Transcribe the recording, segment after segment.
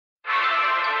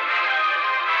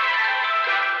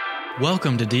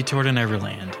Welcome to Detour to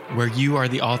Neverland, where you are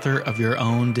the author of your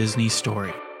own Disney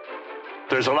story.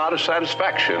 There's a lot of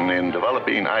satisfaction in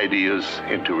developing ideas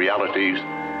into realities.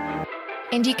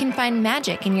 And you can find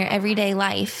magic in your everyday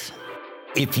life.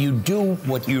 If you do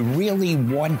what you really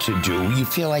want to do, you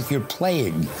feel like you're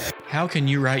playing. How can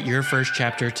you write your first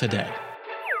chapter today?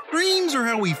 Dreams are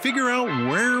how we figure out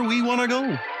where we want to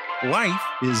go. Life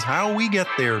is how we get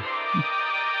there.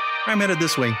 I'm headed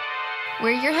this way.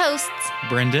 We're your hosts,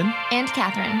 Brendan and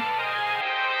Catherine.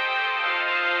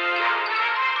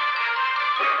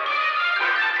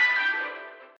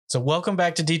 So welcome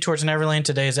back to Detour to Neverland.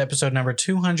 Today is episode number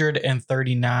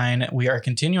 239. We are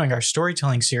continuing our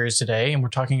storytelling series today, and we're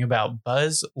talking about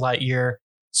Buzz Lightyear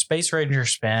Space Ranger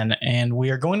Spin, and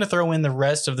we are going to throw in the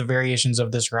rest of the variations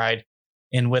of this ride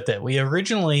in with it. We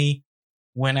originally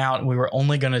went out and we were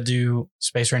only going to do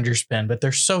Space Ranger Spin, but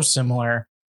they're so similar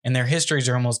and their histories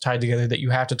are almost tied together that you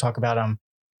have to talk about them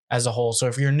as a whole. So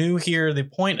if you're new here, the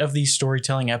point of these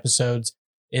storytelling episodes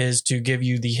is to give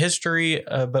you the history,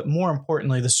 but more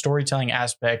importantly, the storytelling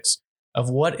aspects of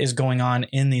what is going on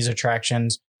in these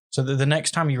attractions, so that the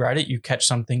next time you ride it, you catch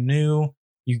something new,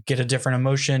 you get a different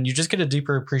emotion, you just get a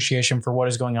deeper appreciation for what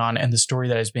is going on and the story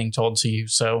that is being told to you.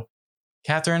 So,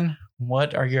 Catherine,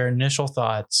 what are your initial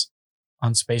thoughts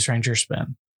on Space Ranger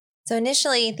Spin? So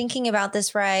initially, thinking about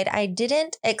this ride, I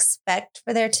didn't expect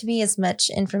for there to be as much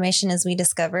information as we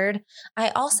discovered. I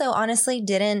also honestly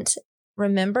didn't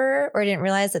remember or didn't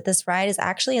realize that this ride is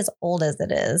actually as old as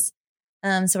it is.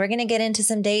 So we're going to get into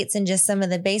some dates and just some of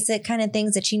the basic kind of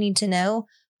things that you need to know.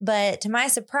 But to my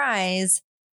surprise,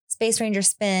 Space Ranger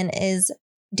Spin is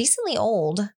decently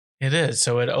old. It is.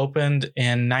 So it opened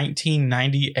in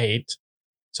 1998.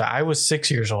 So I was 6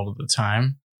 years old at the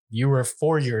time. You were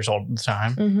 4 years old at the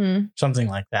time, something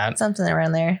like that. Something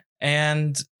around there.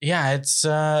 And yeah, it's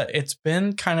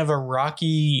been kind of a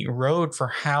rocky road for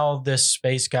how this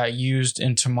space got used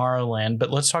in Tomorrowland.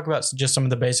 But let's talk about just some of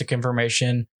the basic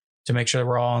information to make sure that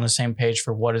we're all on the same page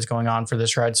for what is going on for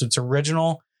this ride. So it's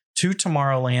original to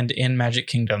Tomorrowland in Magic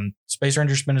Kingdom. Space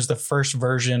Ranger Spin is the first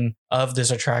version of this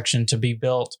attraction to be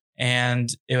built.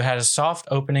 And it had a soft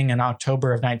opening in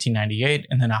October of 1998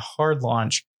 and then a hard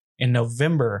launch in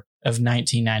November of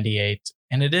 1998.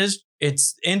 And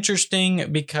it's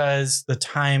interesting because the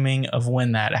timing of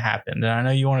when that happened. And I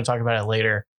know you want to talk about it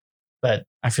later, but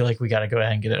I feel like we got to go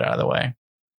ahead and get it out of the way.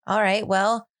 All right.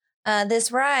 Well,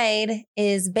 this ride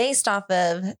is based off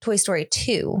of Toy Story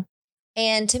 2.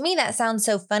 And to me, that sounds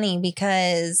so funny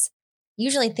because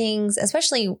usually things,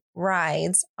 especially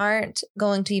rides, aren't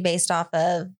going to be based off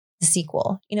of the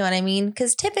sequel. You know what I mean?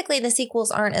 Because typically the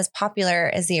sequels aren't as popular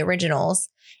as the originals.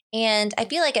 And I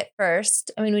feel like at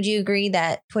first, I mean, would you agree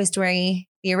that Toy Story,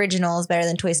 the original, is better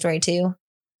than Toy Story 2?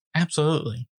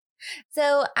 Absolutely.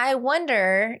 So I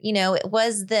wonder,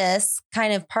 was this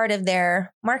kind of part of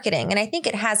their marketing? And I think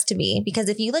it has to be, because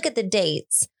if you look at the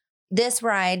dates, this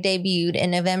ride debuted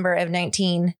in November of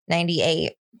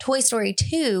 1998. Toy Story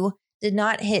 2 did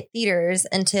not hit theaters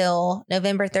until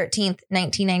November 13th,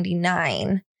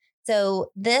 1999.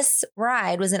 So this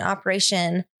ride was in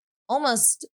operation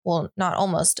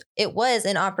it was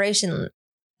in operation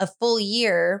a full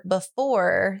year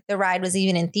before the ride was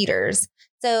even in theaters.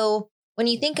 So when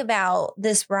you think about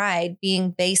this ride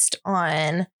being based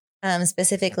on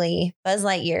specifically Buzz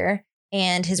Lightyear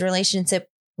and his relationship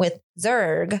with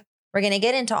Zurg, we're going to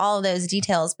get into all of those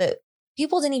details, but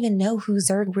people didn't even know who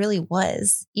Zurg really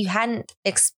was. You hadn't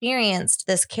experienced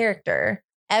this character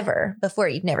ever before.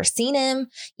 You've never seen him.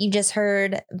 You just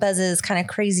heard Buzz's kind of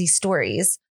crazy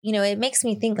stories. It makes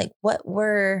me think, like, what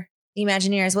were the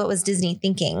Imagineers? What was Disney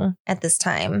thinking at this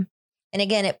time? And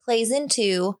again, it plays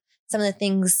into some of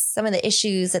the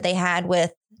issues that they had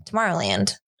with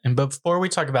Tomorrowland. And before we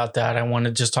talk about that, I want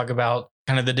to just talk about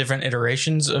kind of the different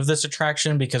iterations of this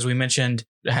attraction, because we mentioned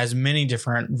it has many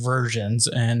different versions.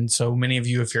 And so many of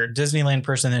you, if you're a Disneyland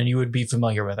person, then you would be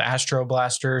familiar with Astro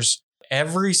Blasters.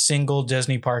 Every single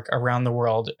Disney park around the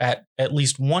world at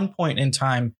least one point in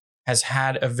time has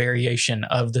had a variation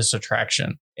of this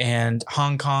attraction. And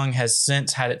Hong Kong has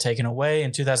since had it taken away.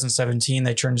 In 2017,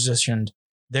 they transitioned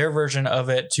their version of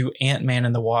it to Ant-Man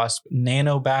and the Wasp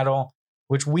Nano Battle,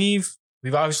 which we've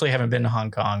obviously haven't been to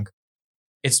Hong Kong.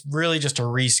 It's really just a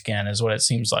reskin is what it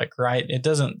seems like, right? It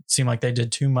doesn't seem like they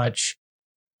did too much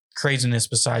craziness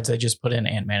besides they just put in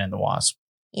Ant-Man and the Wasp.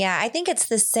 Yeah, I think it's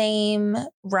the same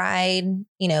ride,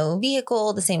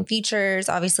 vehicle, the same features.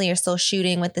 Obviously, you're still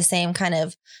shooting with the same kind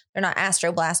of, they're not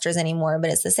Astro Blasters anymore, but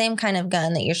it's the same kind of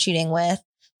gun that you're shooting with.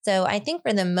 So I think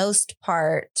for the most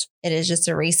part, it is just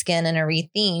a reskin and a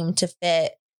retheme to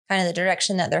fit kind of the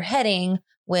direction that they're heading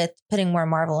with putting more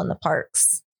Marvel in the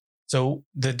parks. So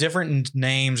the different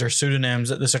names or pseudonyms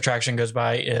that this attraction goes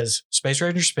by is Space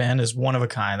Ranger Spin is one of a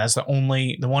kind. That's the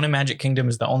one in Magic Kingdom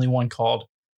is the only one called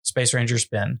Space Ranger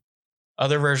Spin.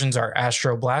 Other versions are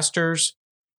Astro Blasters,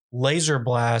 Laser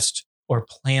Blast, or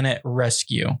Planet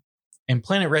Rescue. And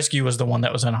Planet Rescue was the one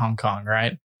that was in Hong Kong,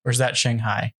 right? Or is that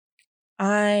Shanghai?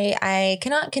 I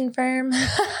cannot confirm.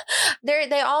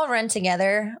 They all run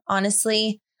together,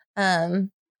 honestly.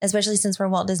 Especially since we're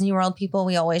Walt Disney World people,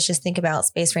 we always just think about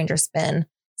Space Ranger Spin.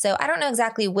 So I don't know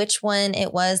exactly which one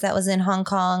it was that was in Hong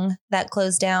Kong that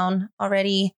closed down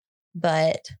already,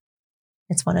 but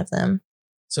it's one of them.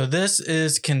 So this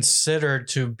is considered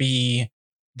to be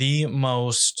the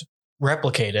most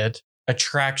replicated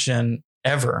attraction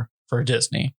ever for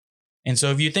Disney. And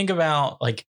so if you think about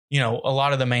like, you know, a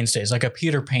lot of the mainstays, like a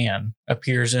Peter Pan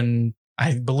appears in,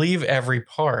 I believe, every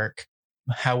park.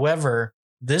 However,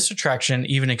 this attraction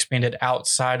even expanded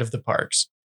outside of the parks.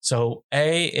 So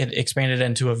it expanded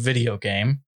into a video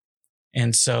game.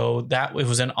 And so it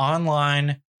was an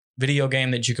online video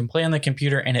game that you can play on the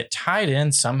computer, and it tied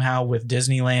in somehow with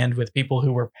Disneyland, with people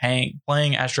who were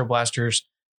playing Astro Blasters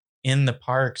in the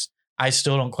parks. I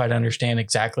still don't quite understand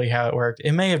exactly how it worked.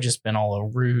 It may have just been all a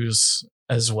ruse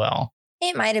as well.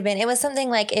 It might have been. It was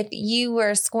something like if you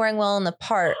were scoring well in the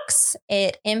parks,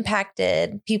 it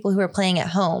impacted people who were playing at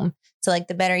home. So like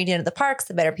the better you did at the parks,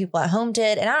 the better people at home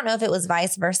did. And I don't know if it was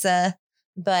vice versa,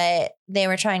 but they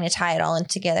were trying to tie it all in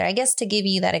together, I guess, to give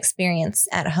you that experience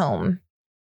at home.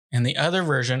 And the other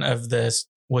version of this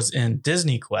was in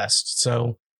Disney Quest.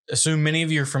 So assume many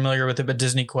of you are familiar with it, but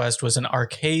Disney Quest was an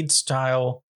arcade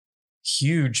style,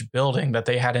 huge building that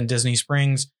they had in Disney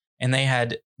Springs. And they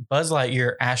had Buzz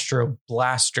Lightyear Astro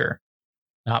Blaster,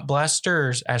 not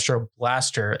Blasters, Astro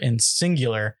Blaster in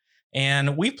singular.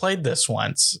 And we played this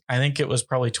once. I think it was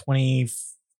probably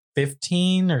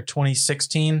 2015 or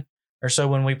 2016 or so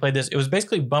when we played this. It was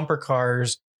basically bumper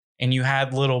cars, and you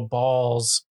had little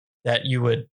balls that you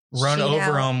would run Shoot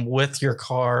over out. them with your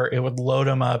car. It would load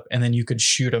them up, and then you could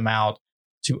shoot them out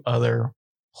to other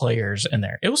players in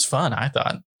there. It was fun, I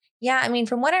thought. Yeah, I mean,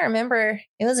 from what I remember,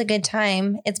 it was a good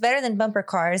time. It's better than bumper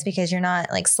cars because you're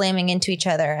not like slamming into each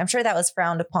other. I'm sure that was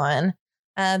frowned upon,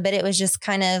 but it was just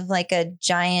kind of like a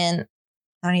giant,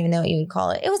 I don't even know what you would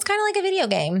call it. It was kind of like a video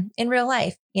game in real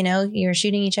life. You know, you're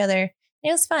shooting each other.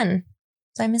 It was fun.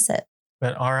 So I miss it.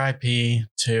 But RIP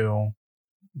to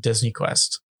Disney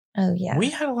Quest. Oh, yeah.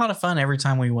 We had a lot of fun every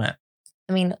time we went.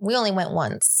 I mean, we only went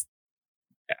once.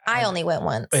 I only went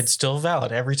once. It's still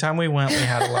valid. Every time we went, we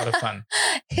had a lot of fun.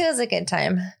 It was a good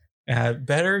time.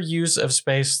 Better use of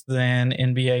space than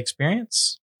NBA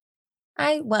Experience?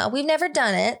 Well, we've never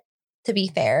done it, to be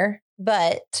fair,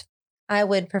 but I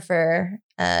would prefer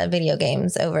video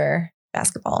games over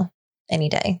basketball any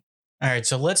day. All right,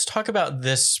 so let's talk about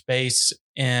this space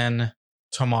in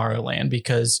Tomorrowland,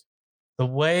 because the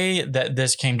way that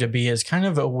this came to be is kind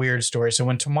of a weird story. So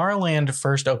when Tomorrowland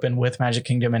first opened with Magic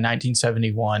Kingdom in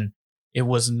 1971, it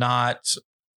was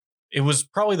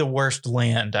probably the worst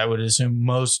land. I would assume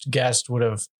most guests would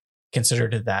have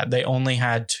considered it that. They only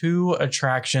had 2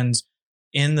 attractions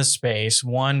in the space.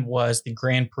 One was the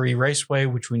Grand Prix Raceway,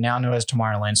 which we now know as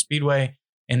Tomorrowland Speedway,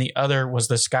 and the other was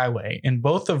the Skyway, and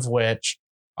both of which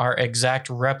are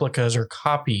exact replicas or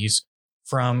copies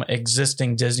from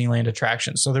existing Disneyland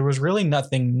attractions. So there was really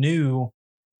nothing new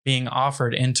being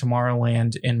offered in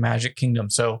Tomorrowland in Magic Kingdom.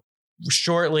 So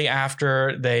shortly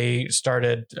after they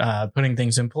started putting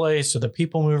things in place, so the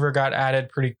People Mover got added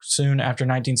pretty soon after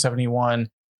 1971.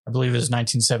 I believe it was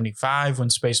 1975 when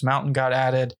Space Mountain got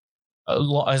added,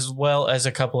 as well as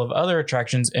a couple of other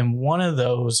attractions. And one of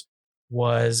those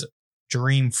was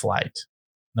Dream Flight.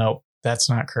 Nope, that's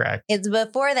not correct. It's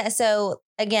before that. So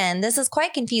again, this is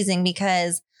quite confusing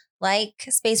because like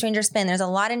Space Ranger Spin, there's a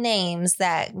lot of names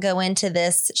that go into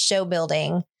this show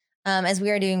building. As we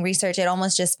were doing research, it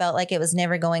almost just felt like it was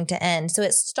never going to end. So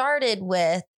it started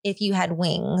with If You Had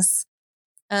Wings.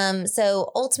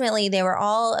 So ultimately, they were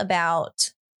all about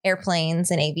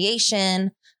airplanes and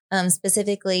aviation,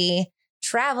 specifically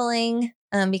traveling,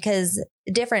 because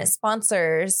different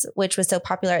sponsors, which was so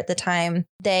popular at the time,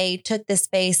 they took this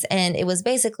space and it was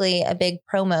basically a big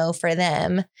promo for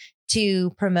them to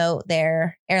promote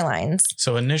their airlines.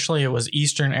 So initially it was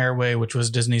Eastern Airway, which was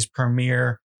Disney's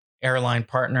premier airline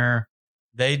partner.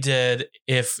 They did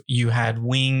If You Had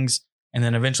Wings, and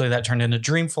then eventually that turned into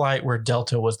Dream Flight, where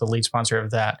Delta was the lead sponsor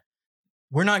of that.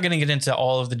 We're not going to get into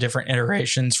all of the different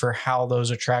iterations for how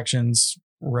those attractions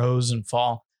rose and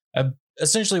fall.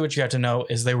 Essentially what you have to know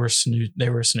is they were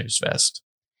snooze fest.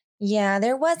 Yeah,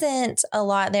 there wasn't a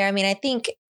lot there. I mean, I think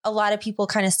a lot of people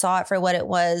kind of saw it for what it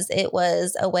was. It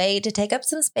was a way to take up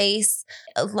some space,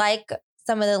 like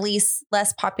some of the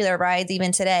less popular rides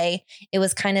even today. It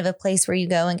was kind of a place where you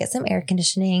go and get some air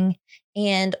conditioning.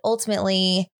 And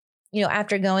ultimately, you know,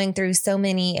 after going through so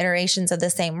many iterations of the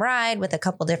same ride with a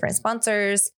couple different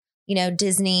sponsors, you know,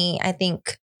 Disney, I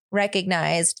think,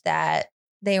 recognized that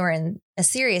they were in a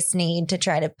serious need to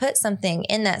try to put something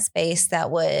in that space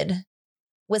that would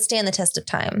withstand the test of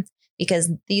time,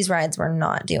 because these rides were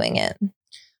not doing it.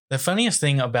 The funniest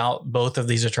thing about both of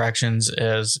these attractions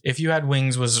is If You Had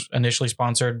Wings was initially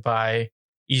sponsored by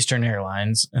Eastern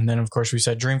Airlines. And then, of course, we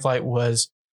said Dreamflight was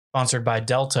sponsored by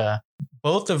Delta.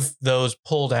 Both of those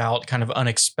pulled out kind of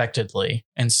unexpectedly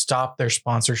and stopped their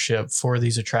sponsorship for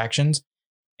these attractions.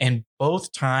 And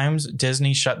both times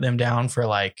Disney shut them down for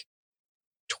like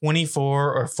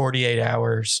 24 or 48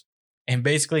 hours and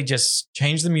basically just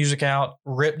changed the music out,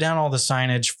 ripped down all the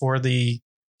signage for the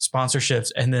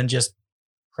sponsorships, and then just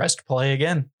pressed play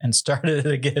again and started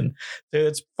it again. So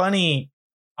it's funny.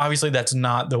 Obviously, that's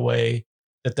not the way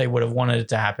that they would have wanted it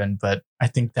to happen, but I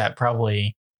think that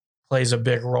probably plays a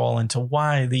big role into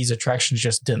why these attractions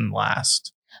just didn't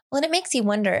last. Well, and it makes you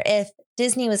wonder if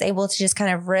Disney was able to just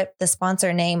kind of rip the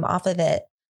sponsor name off of it.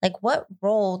 Like, what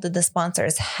role did the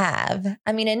sponsors have?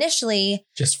 I mean, initially,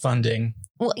 just funding.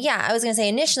 Well, yeah, I was going to say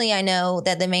initially, I know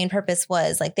that the main purpose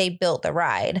was like they built the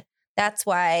ride. That's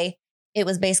why it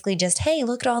was basically just, hey,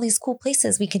 look at all these cool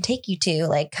places we can take you to.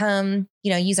 Like, come,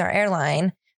 you know, use our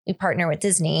airline. We partner with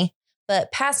Disney.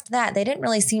 But past that, they didn't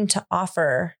really seem to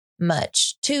offer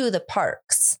much to the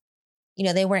parks. You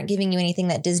know, they weren't giving you anything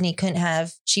that Disney couldn't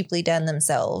have cheaply done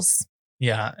themselves.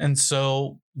 Yeah. And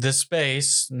so this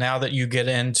space, now that you get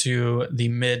into the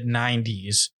mid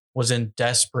 90s, was in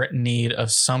desperate need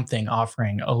of something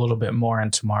offering a little bit more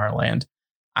in Tomorrowland.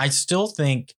 I still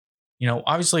think, you know,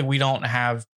 obviously we don't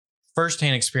have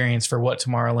firsthand experience for what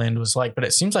Tomorrowland was like, but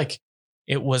it seems like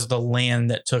it was the land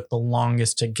that took the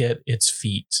longest to get its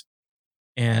feet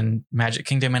in Magic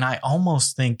Kingdom. And I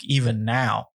almost think even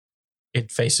now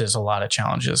it faces a lot of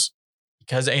challenges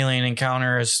because Alien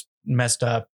Encounter is messed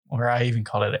up, or I even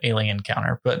called it an Alien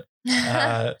Encounter, but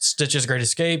Stitch's Great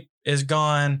Escape is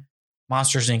gone.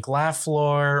 Monsters Inc. Laugh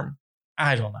Floor,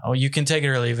 I don't know. You can take it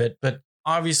or leave it, but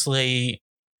obviously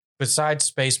besides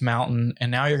Space Mountain,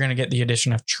 and now you're going to get the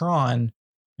addition of Tron,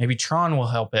 maybe Tron will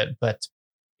help it, but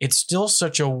it's still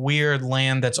such a weird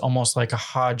land that's almost like a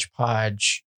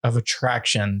hodgepodge of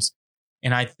attractions.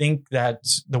 And I think that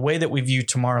the way that we view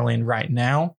Tomorrowland right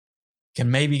now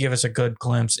can maybe give us a good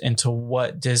glimpse into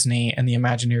what Disney and the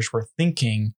Imagineers were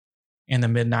thinking in the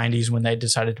mid 90s when they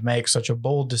decided to make such a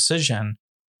bold decision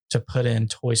to put in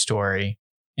Toy Story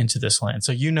into this land.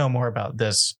 So you know more about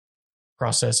this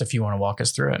process if you want to walk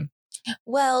us through it.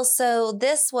 Well, so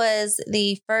this was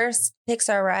the first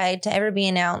Pixar ride to ever be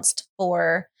announced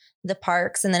for the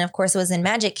parks. And then, of course, it was in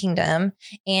Magic Kingdom.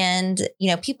 And,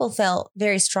 you know, people felt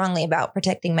very strongly about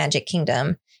protecting Magic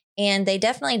Kingdom. And they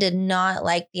definitely did not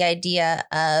like the idea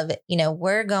of, you know,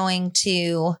 we're going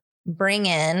to bring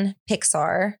in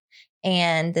Pixar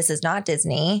and this is not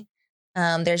Disney.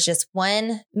 There's just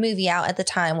one movie out at the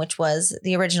time, which was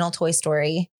the original Toy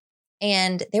Story.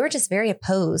 And they were just very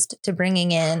opposed to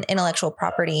bringing in intellectual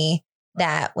property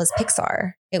that was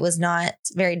Pixar. It was not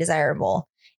very desirable.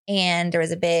 And there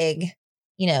was a big,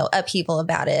 you know, upheaval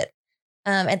about it.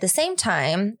 At the same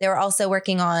time, they were also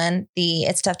working on the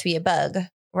It's Tough to Be a Bug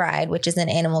ride, which is in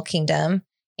Animal Kingdom.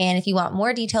 And if you want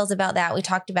more details about that, we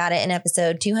talked about it in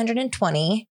episode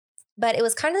 220. But it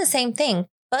was kind of the same thing.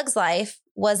 Bug's Life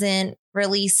wasn't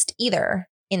released either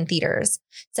in theaters.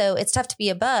 So It's Tough to Be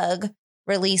a Bug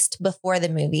released before the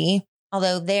movie,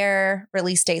 although their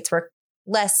release dates were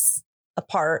less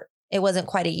apart. It wasn't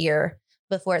quite a year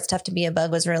before It's Tough to Be a Bug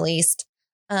was released.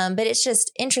 But it's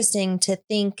just interesting to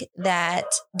think that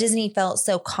Disney felt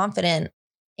so confident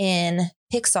in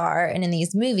Pixar and in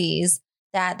these movies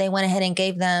that they went ahead and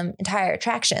gave them entire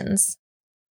attractions.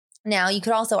 Now, you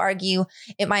could also argue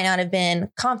it might not have been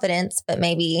confidence, but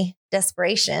maybe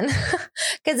desperation,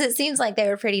 because it seems like they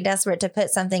were pretty desperate to put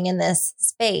something in this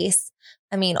space.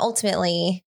 I mean,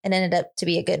 ultimately, it ended up to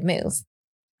be a good move.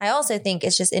 I also think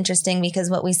it's just interesting because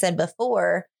what we said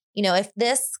before, you know, if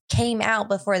this came out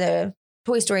before the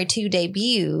Toy Story 2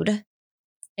 debuted,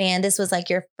 and this was like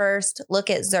your first look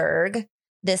at Zurg,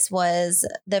 this was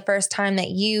the first time that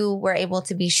you were able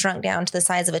to be shrunk down to the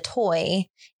size of a toy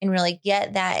and really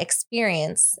get that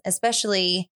experience,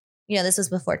 especially, you know, this was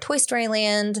before Toy Story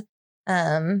Land,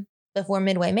 before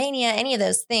Midway Mania, any of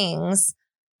those things.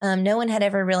 No one had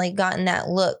ever really gotten that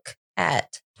look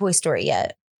at Toy Story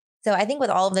yet. So I think with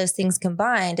all of those things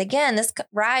combined, again, this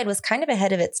ride was kind of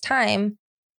ahead of its time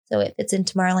So it fits in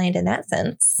Tomorrowland in that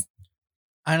sense.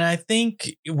 And I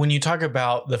think when you talk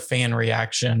about the fan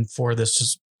reaction for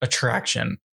this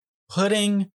attraction,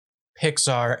 putting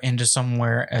Pixar into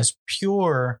somewhere as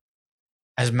pure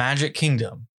as Magic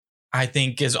Kingdom, I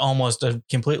think is almost a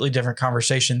completely different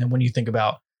conversation than when you think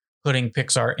about putting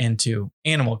Pixar into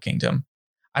Animal Kingdom.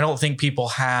 I don't think people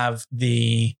have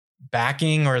the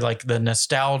backing or like the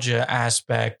nostalgia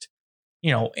aspect.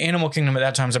 You know, Animal Kingdom at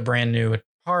that time is a brand new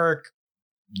park.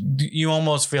 You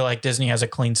almost feel like Disney has a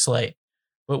clean slate.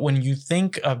 But when you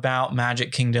think about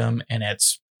Magic Kingdom and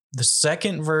it's the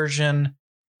second version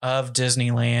of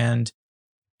Disneyland,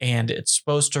 and it's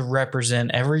supposed to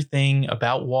represent everything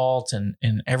about Walt and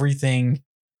everything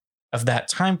of that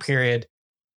time period.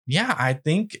 Yeah, I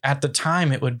think at the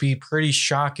time it would be pretty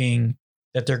shocking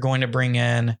that they're going to bring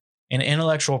in an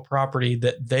intellectual property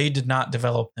that they did not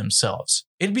develop themselves.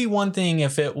 It'd be one thing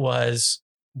if it was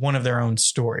one of their own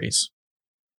stories.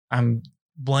 I'm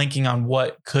blanking on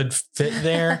what could fit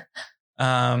there.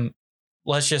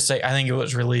 Let's just say, I think it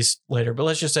was released later, but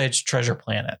let's just say it's Treasure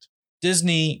Planet.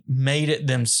 Disney made it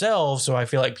themselves, so I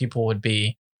feel like people would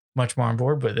be much more on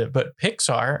board with it. But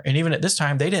Pixar, and even at this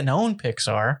time, they didn't own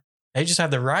Pixar. They just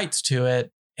have the rights to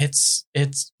it.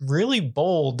 It's really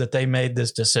bold that they made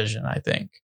this decision, I think.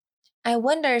 I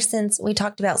wonder, since we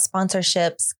talked about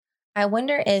sponsorships, I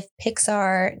wonder if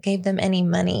Pixar gave them any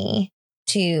money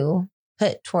to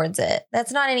put towards it.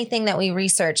 That's not anything that we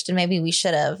researched, and maybe we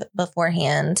should have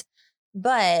beforehand.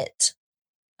 But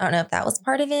I don't know if that was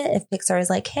part of it. If Pixar is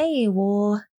like, hey,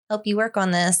 we'll help you work on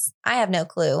this. I have no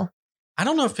clue. I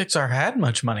don't know if Pixar had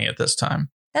much money at this time.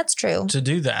 That's true. To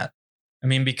do that. I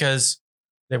mean, because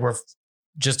they were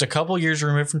just a couple years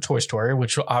removed from Toy Story,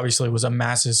 which obviously was a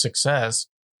massive success.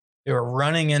 They were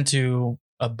running into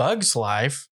A Bug's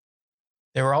Life.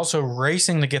 They were also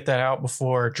racing to get that out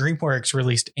before DreamWorks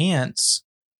released Ants.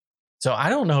 So I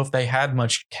don't know if they had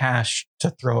much cash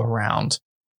to throw around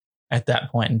at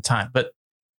that point in time. But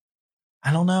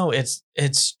I don't know. It's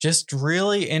just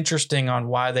really interesting on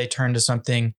why they turned to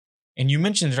something. And you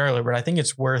mentioned it earlier, but I think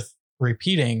it's worth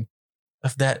repeating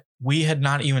of that we had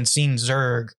not even seen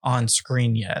Zurg on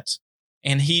screen yet.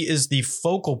 And he is the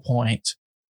focal point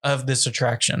of this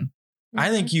attraction. Mm-hmm. I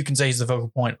think you can say he's the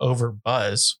focal point over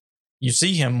Buzz. You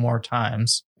see him more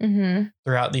times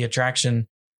throughout the attraction.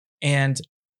 And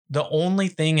the only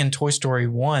thing in Toy Story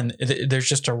 1, there's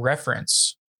just a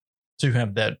reference to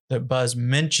him that Buzz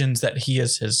mentions that he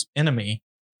is his enemy,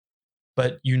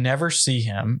 but you never see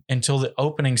him until the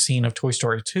opening scene of Toy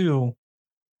Story 2.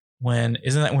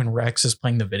 Isn't that when Rex is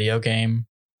playing the video game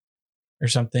or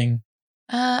something?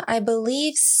 I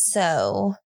believe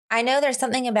so. I know there's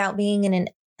something about being in an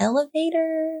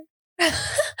elevator.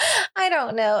 I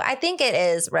don't know. I think it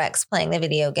is Rex playing the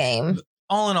video game.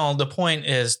 All in all, the point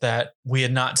is that we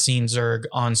had not seen Zurg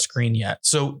on screen yet.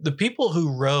 So the people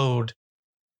who rode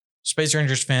Space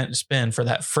Ranger Spin for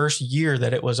that first year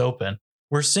that it was open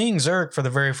were seeing Zurg for the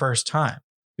very first time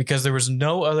because there was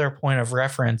no other point of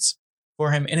reference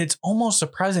for him. And it's almost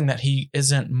surprising that he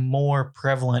isn't more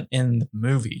prevalent in the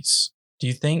movies. Do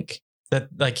you think that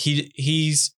like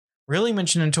he's really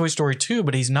mentioned in Toy Story 2,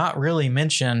 but he's not really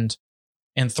mentioned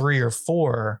in 3 or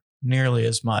 4 nearly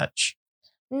as much?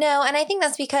 No, and I think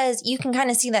that's because you can kind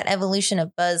of see that evolution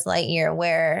of Buzz Lightyear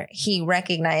where he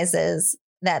recognizes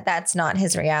that that's not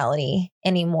his reality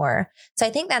anymore. So I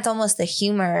think that's almost the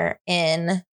humor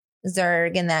in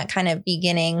Zurg in that kind of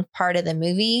beginning part of the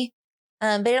movie.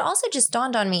 But it also just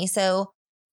dawned on me. So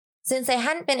since they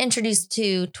hadn't been introduced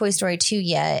to Toy Story 2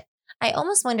 yet, I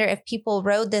almost wonder if people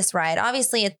rode this ride.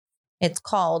 Obviously, it's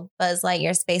called Buzz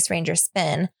Lightyear Space Ranger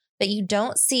Spin, but you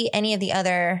don't see any of the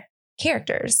other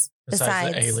characters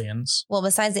besides the aliens. Well,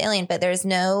 besides the alien, but there's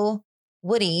no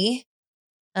Woody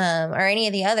or any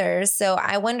of the others. So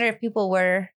I wonder if people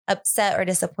were upset or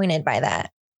disappointed by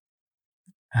that.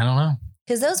 I don't know.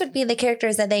 Because those would be the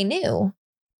characters that they knew.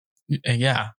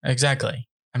 Yeah, exactly.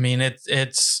 I mean,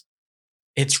 it's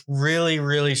really,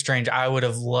 really strange. I would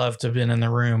have loved to have been in the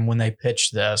room when they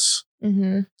pitched this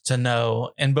to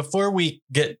know. And before we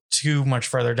get too much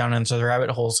further down into the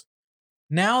rabbit holes,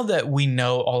 now that we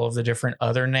know all of the different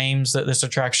other names that this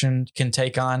attraction can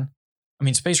take on, I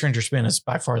mean, Space Ranger Spin is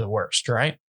by far the worst,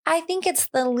 right? I think it's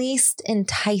the least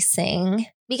enticing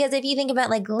because if you think about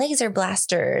like laser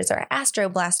blasters or astro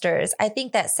blasters, I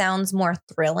think that sounds more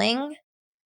thrilling,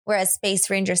 whereas Space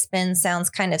Ranger Spin sounds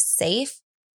kind of safe.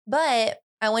 But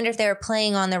I wonder if they were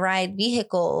playing on the ride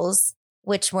vehicles,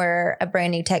 which were a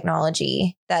brand new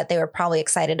technology that they were probably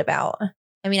excited about.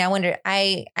 I mean, I wonder,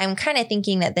 I'm kind of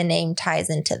thinking that the name ties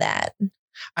into that.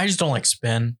 I just don't like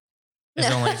Spin. Is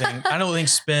the only thing. I don't think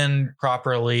Spin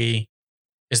properly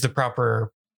is the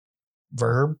proper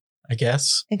verb, I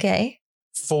guess, Okay.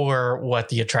 for what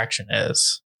the attraction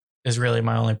is really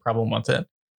my only problem with it.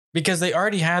 Because they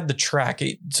already had the track.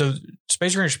 So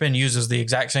Space Ranger Spin uses the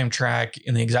exact same track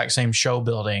in the exact same show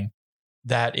building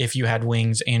that If You Had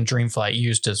Wings and Dreamflight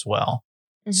used as well.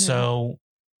 Mhm. So,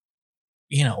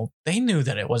 they knew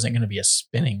that it wasn't going to be a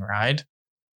spinning ride.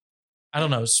 I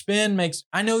don't know.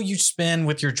 I know you spin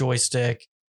with your joystick,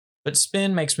 but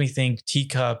spin makes me think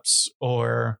teacups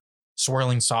or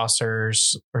swirling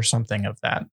saucers or something of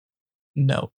that.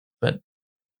 No, but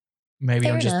maybe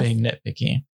Fair I'm just enough. being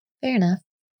nitpicky. Fair enough.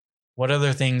 What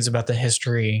other things about the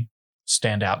history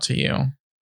stand out to you?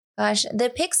 Gosh, the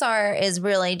Pixar is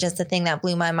really just the thing that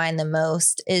blew my mind the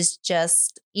most is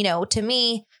just, to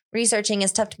me, researching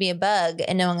is tough to be a bug,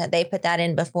 and knowing that they put that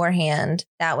in beforehand,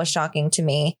 that was shocking to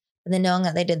me. But then knowing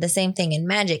that they did the same thing in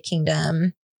Magic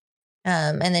Kingdom,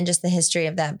 and then just the history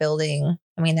of that building,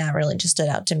 I mean, that really just stood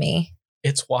out to me.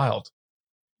 It's wild.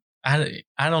 I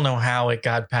don't know how it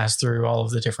got passed through all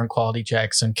of the different quality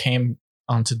checks and came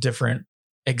onto different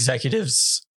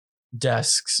executives'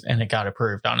 desks and it got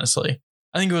approved, honestly.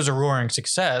 I think it was a roaring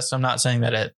success. I'm not saying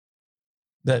that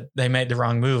they made the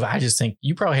wrong move. I just think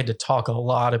you probably had to talk a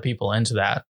lot of people into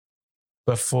that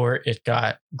before it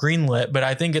got greenlit. But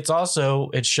I think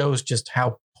it shows just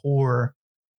how poor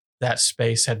that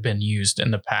space had been used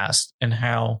in the past and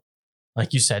how,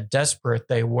 like you said, desperate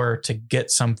they were to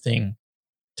get something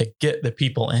to get the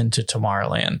people into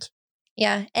Tomorrowland.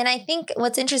 Yeah. And I think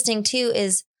what's interesting too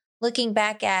is looking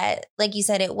back at, like you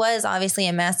said, it was obviously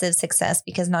a massive success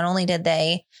because not only did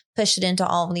they push it into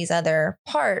all of these other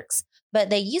parks,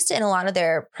 but they used it in a lot of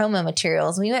their promo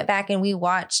materials. We went back and we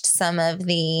watched some of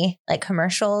the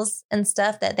commercials and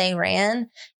stuff that they ran.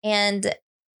 And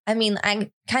I mean, I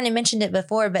kind of mentioned it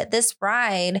before, but this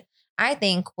ride, I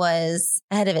think, was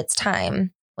ahead of its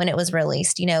time when it was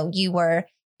released. You were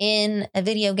in a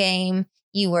video game,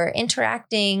 you were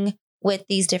interacting with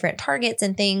these different targets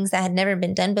and things that had never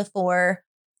been done before.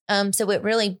 So it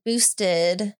really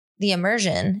boosted the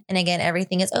immersion. And again,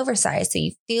 everything is oversized. So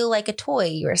you feel like a toy.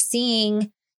 You are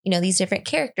seeing, these different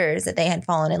characters that they had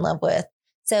fallen in love with.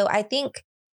 So I think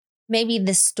maybe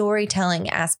the storytelling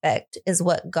aspect is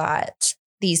what got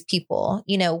these people,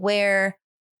 where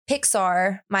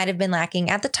Pixar might have been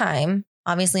lacking at the time,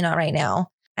 obviously not right now.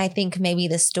 I think maybe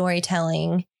the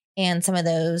storytelling and some of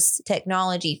those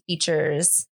technology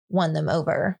features won them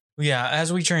over. Yeah,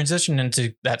 as we transition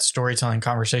into that storytelling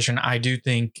conversation, I do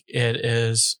think it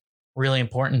is really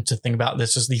important to think about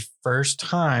this as the first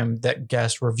time that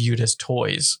guests were viewed as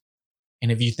toys.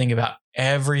 And if you think about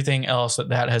everything else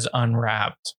that has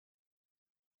unwrapped,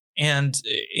 and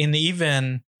in the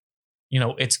even,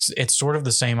 it's sort of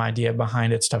the same idea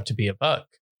behind It's Tough to Be a Bug,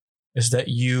 is that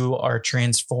you are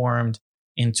transformed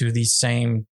into the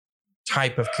same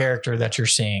type of character that you're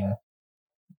seeing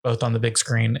both on the big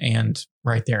screen and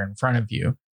right there in front of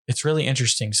you. It's really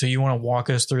interesting. So you want to walk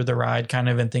us through the ride kind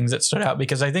of and things that stood out,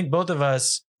 because I think both of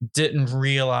us didn't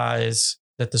realize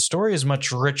that the story is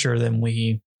much richer than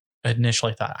we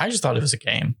initially thought. I just thought it was a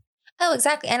game. Oh,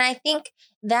 exactly. And I think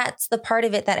that's the part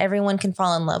of it that everyone can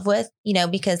fall in love with,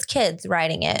 because kids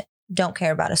riding it don't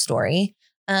care about a story.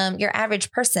 Your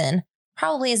average person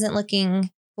probably isn't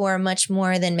looking for much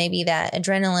more than maybe that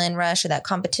adrenaline rush or that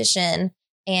competition.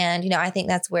 And, I think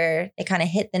that's where they kind of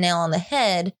hit the nail on the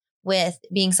head with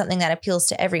being something that appeals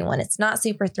to everyone. It's not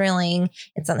super thrilling.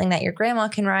 It's something that your grandma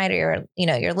can ride or,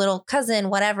 your little cousin,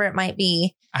 whatever it might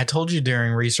be. I told you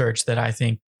during research that I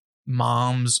think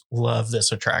moms love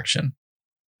this attraction.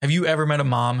 Have you ever met a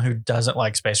mom who doesn't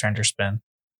like Space Ranger Spin?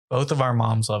 Both of our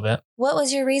moms love it. What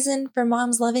was your reason for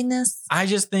moms loving this? I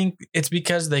just think it's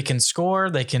because they can score,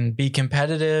 they can be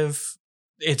competitive.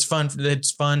 It's fun. It's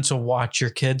fun to watch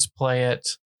your kids play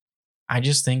it. I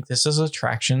just think this is an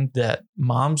attraction that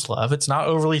moms love. It's not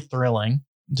overly thrilling.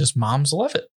 Just moms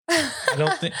love it.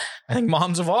 I think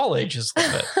moms of all ages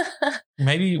love it.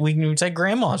 Maybe we can say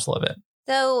grandmas love it.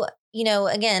 So,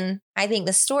 again, I think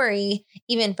the story,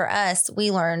 even for us, we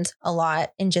learned a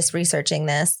lot in just researching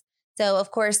this. So,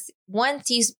 of course, once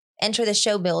you enter the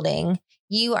show building,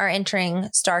 you are entering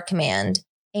Star Command.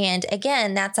 And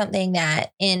again, that's something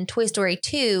that in Toy Story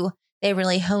 2, they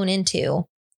really hone into.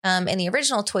 In the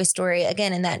original Toy Story,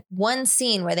 again, in that one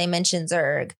scene where they mention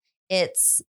Zurg,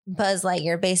 it's Buzz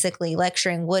Lightyear basically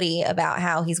lecturing Woody about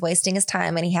how he's wasting his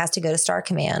time and he has to go to Star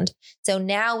Command. So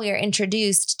now we are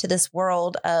introduced to this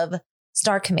world of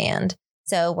Star Command.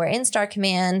 So we're in Star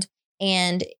Command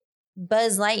and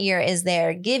Buzz Lightyear is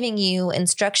there giving you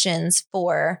instructions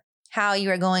for how you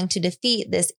are going to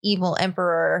defeat this evil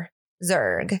Emperor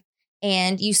Zurg.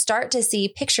 and you start to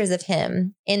see pictures of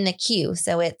him in the queue.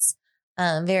 So it's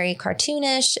very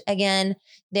cartoonish. Again,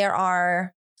 there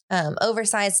are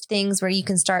oversized things where you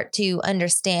can start to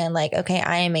understand, like, okay,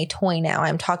 I am a toy now.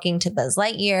 I'm talking to Buzz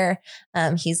Lightyear.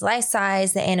 He's life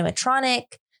size. The animatronic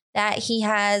that he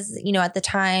has, at the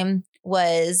time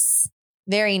was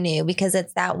very new because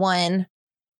it's that one.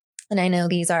 And I know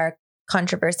these are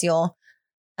controversial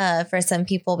for some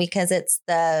people because it's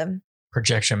the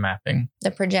projection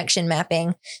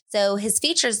mapping. So his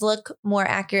features look more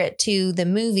accurate to the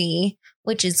movie,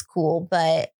 which is cool,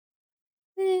 but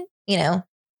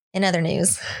in other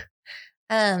news.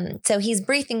 So he's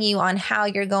briefing you on how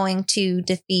you're going to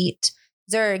defeat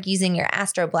Zurg using your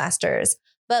Astro Blasters.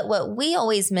 But what we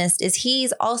always missed is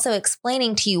he's also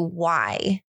explaining to you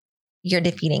why you're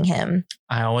defeating him.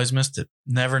 I always missed it.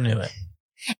 Never knew it.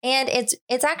 And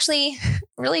it's actually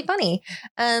really funny.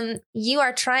 You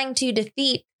are trying to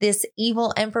defeat this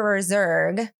evil Emperor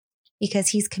Zurg because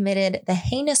he's committed the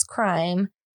heinous crime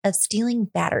of stealing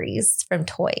batteries from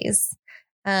toys.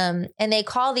 And they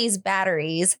call these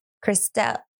batteries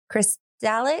crystallic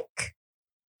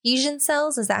fusion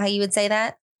cells. Is that how you would say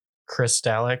that?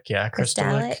 Crystallic. Yeah.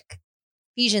 Crystallic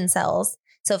fusion cells.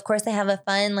 So of course they have a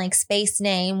fun like space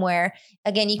name where,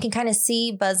 again, you can kind of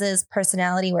see Buzz's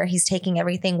personality where he's taking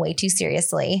everything way too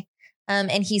seriously.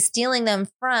 And he's stealing them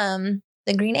from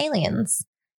the green aliens,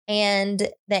 and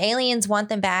the aliens want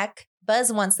them back.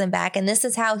 Buzz wants them back. And this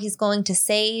is how he's going to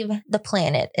save the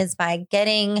planet, is by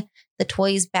getting the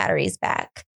toys' batteries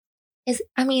back.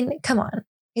 Come on.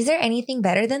 Is there anything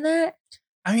better than that?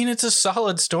 It's a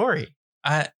solid story.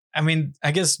 I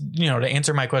guess, to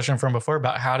answer my question from before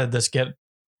about how did this get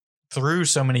through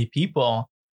so many people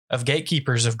of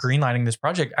gatekeepers of greenlighting this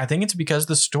project, I think it's because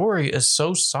the story is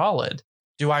so solid.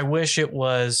 Do I wish it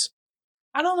was,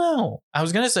 I don't know. I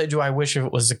was going to say, do I wish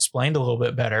it was explained a little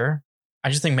bit better? I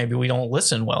just think maybe we don't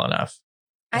listen well enough.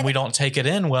 And we don't take it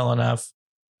in well enough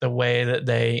the way that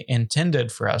they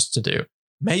intended for us to do.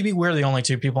 Maybe we're the only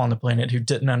two people on the planet who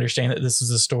didn't understand that this is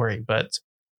a story, but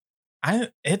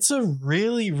it's a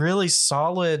really, really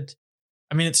solid,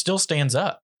 it still stands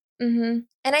up. Mm-hmm.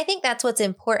 And I think that's what's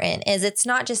important, is it's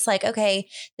not just like, okay,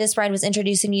 this ride was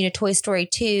introducing you to Toy Story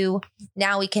 2.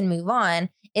 Now we can move on.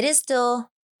 It is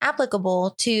still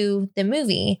applicable to the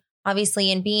movie,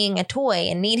 obviously, and being a toy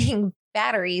and needing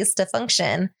batteries to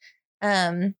function.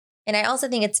 And I also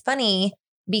think it's funny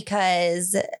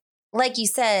because, like you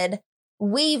said,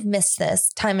 we've missed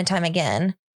this time and time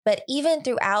again. But even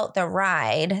throughout the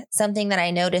ride, something that I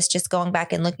noticed just going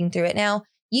back and looking through it now,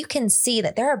 you can see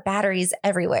that there are batteries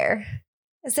everywhere.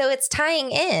 So it's tying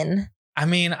in.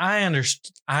 I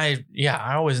understand. I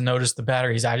always noticed the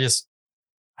batteries. I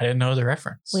didn't know the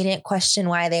reference. We didn't question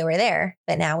why they were there,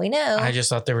 but now we know. I just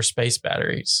thought they were space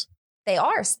batteries. They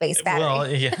are space batteries.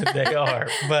 Well, yeah, they are.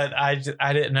 But I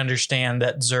didn't understand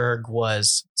that Zurg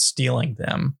was stealing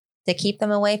them. To keep them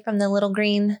away from the little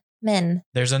green men.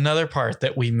 There's another part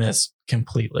that we missed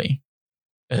completely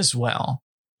as well.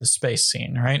 The space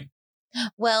scene, right?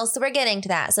 Well, so we're getting to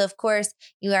that. So, of course,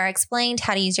 you are explained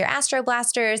how to use your Astro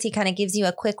Blasters. He kind of gives you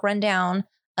a quick rundown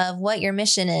of what your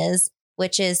mission is,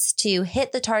 which is to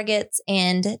hit the targets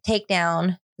and take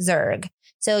down Zurg.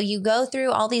 So you go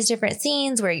through all these different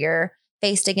scenes where you're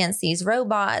faced against these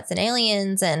robots and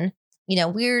aliens and,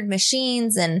 weird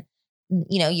machines, and,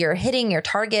 you're hitting your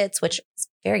targets, which is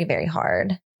very, very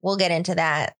hard. We'll get into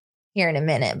that here in a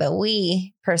minute, but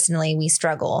we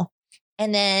struggle.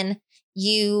 And then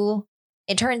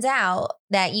it turns out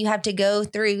that you have to go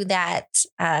through that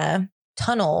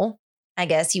tunnel, I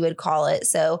guess you would call it.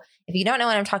 So if you don't know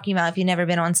what I'm talking about, if you've never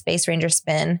been on Space Ranger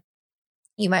Spin,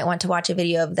 you might want to watch a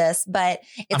video of this, but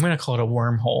I'm going to call it a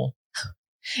wormhole.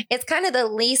 It's kind of the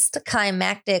least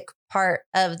climactic part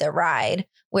of the ride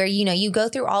where, you go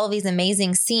through all of these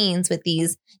amazing scenes with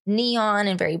these neon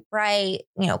and very bright,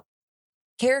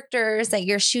 characters that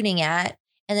you're shooting at.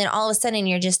 And then all of a sudden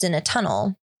you're just in a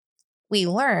tunnel. We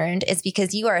learned it's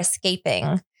because you are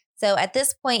escaping. So at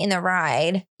this point in the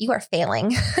ride, you are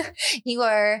failing. You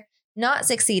are not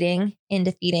succeeding in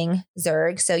defeating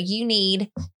Zurg. So you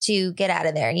need to get out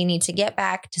of there. You need to get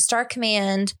back to Star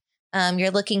Command.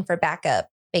 You're looking for backup,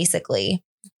 basically.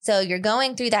 So you're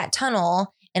going through that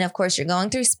tunnel. And of course, you're going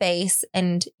through space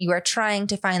and you are trying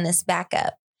to find this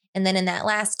backup. And then in that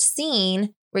last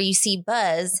scene where you see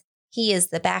Buzz, he is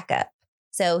the backup.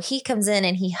 So he comes in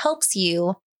and he helps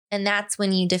you. And that's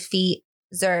when you defeat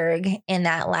Zurg in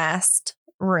that last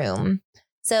room.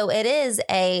 So it is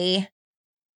a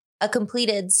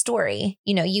completed story.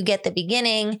 You get the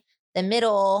beginning, the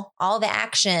middle, all the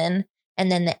action, and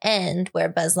then the end where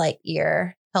Buzz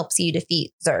Lightyear helps you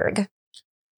defeat Zurg.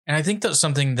 And I think that's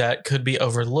something that could be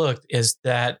overlooked is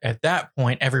that at that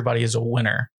point, everybody is a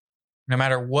winner. No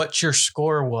matter what your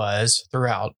score was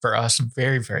throughout, for us,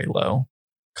 very, very low,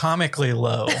 comically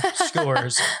low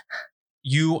scores,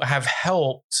 you have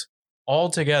helped all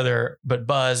together, but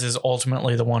Buzz is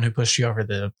ultimately the one who pushed you over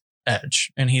the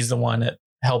edge. And he's the one that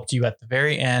helped you at the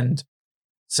very end,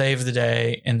 save the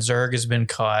day, and Zurg has been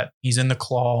caught. He's in the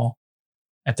claw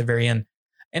at the very end.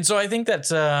 And so I think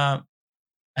that's a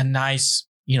nice,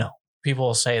 people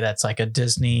will say that's like a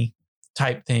Disney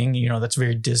type thing, that's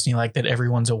very Disney like, that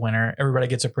everyone's a winner. Everybody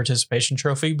gets a participation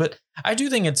trophy. But I do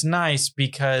think it's nice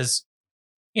because,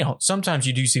 sometimes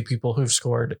you do see people who've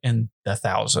scored in the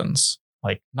thousands,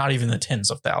 like not even the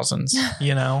tens of thousands,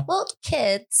 Well,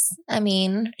 kids,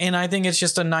 and I think it's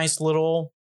just a nice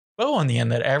little bow on the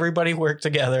end that everybody worked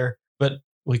together, but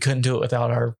we couldn't do it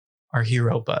without our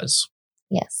hero Buzz.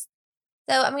 Yes.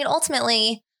 So,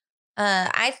 ultimately,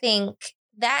 I think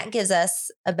that gives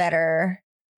us a better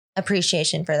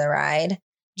appreciation for the ride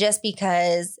just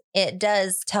because it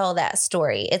does tell that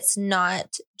story. It's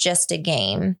not just a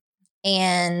game.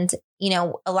 And,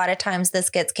 a lot of times this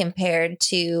gets compared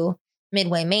to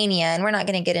Midway Mania, and we're not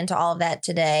going to get into all of that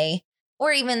today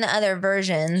or even the other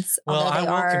versions. Well, I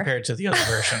will compare it to the other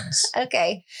versions.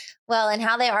 Okay. Well, and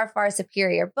how they are far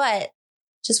superior, but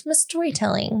just from a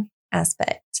storytelling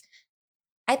aspect,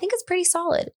 I think it's pretty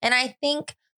solid. And I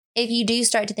think if you do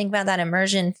start to think about that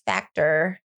immersion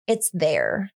factor, it's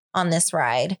there on this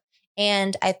ride.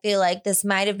 And I feel like this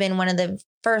might have been one of the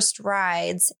first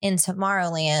rides in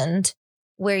Tomorrowland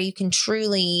where you can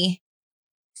truly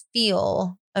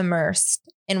feel immersed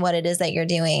in what it is that you're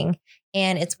doing.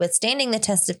 And it's withstanding the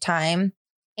test of time.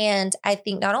 And I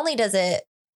think not only does it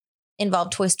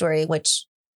involve Toy Story, which,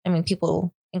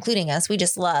 people, including us, we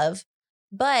just love,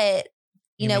 but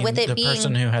with it being the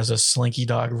person who has a Slinky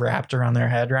Dog wrapped around their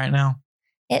head right now,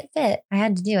 it fit. I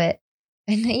had to do it.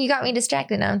 And you got me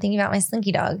distracted. Now I'm thinking about my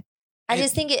Slinky Dog. I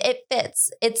just think it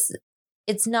fits.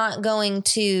 It's not going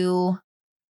to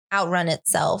outrun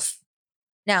itself.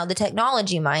 Now the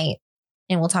technology might,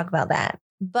 and we'll talk about that,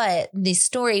 but the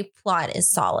story plot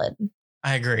is solid.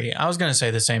 I agree. I was going to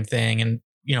say the same thing. And,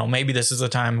 maybe this is a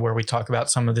time where we talk about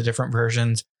some of the different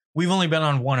versions. We've only been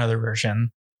on one other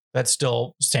version that's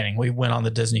still standing. We went on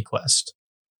the Disney Quest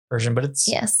version, but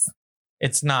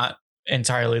it's not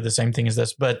entirely the same thing as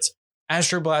this. But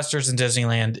Astro Blasters in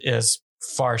Disneyland is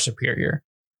far superior,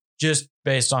 just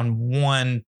based on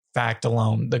one fact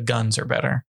alone. The guns are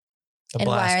better. And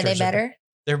why are they better?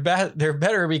 They're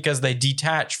better because they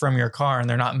detach from your car and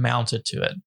they're not mounted to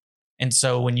it. And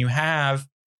so when you have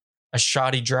a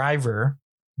shoddy driver,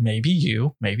 maybe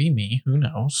you, maybe me, who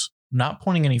knows? I'm not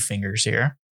pointing any fingers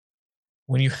here.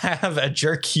 When you have a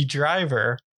jerky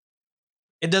driver,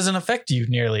 it doesn't affect you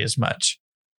nearly as much.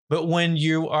 But when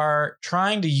you are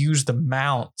trying to use the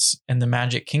mounts in the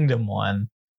Magic Kingdom one,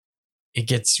 it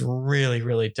gets really,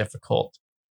 really difficult.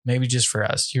 Maybe just for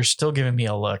us. You're still giving me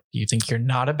a look. Do you think you're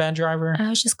not a bad driver? I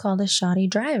was just called a shoddy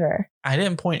driver. I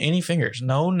didn't point any fingers.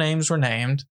 No names were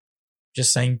named.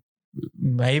 Just saying,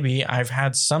 maybe I've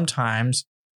had some times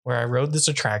where I rode this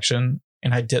attraction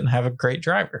and I didn't have a great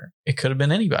driver. It could have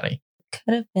been anybody.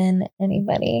 Could have been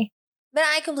anybody. But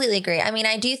I completely agree.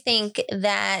 I do think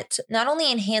that not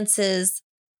only enhances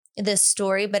the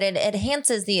story, but it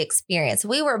enhances the experience.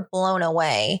 We were blown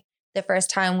away the first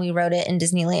time we rode it in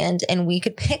Disneyland and we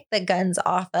could pick the guns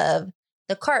off of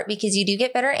the cart because you do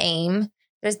get better aim.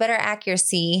 There's better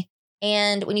accuracy.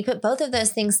 And when you put both of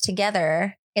those things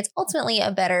together, it's ultimately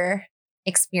a better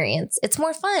experience. It's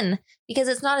more fun because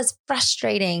it's not as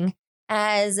frustrating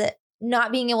as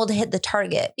not being able to hit the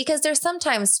target, because there's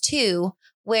sometimes too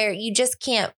where you just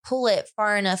can't pull it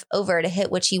far enough over to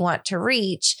hit what you want to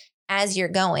reach as you're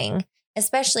going,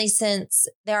 especially since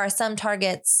there are some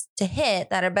targets to hit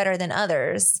that are better than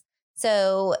others.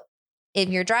 So if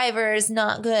your driver is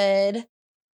not good,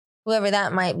 whoever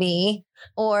that might be,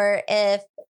 or if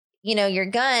your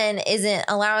gun isn't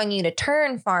allowing you to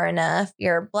turn far enough,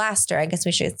 your blaster, I guess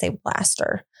we should say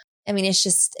blaster.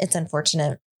 It's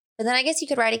unfortunate. But then I guess you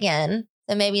could ride again.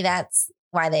 So maybe that's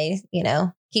why they,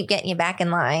 keep getting you back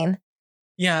in line.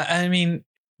 Yeah.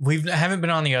 We haven't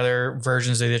been on the other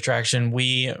versions of the attraction.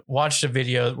 We watched a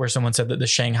video where someone said that the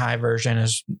Shanghai version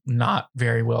is not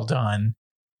very well done.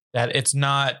 That it's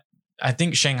not, I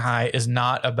think Shanghai is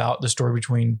not about the story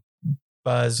between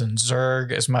Buzz and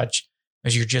Zurg as much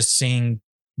as you're just seeing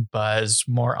Buzz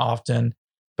more often.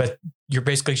 But you're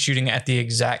basically shooting at the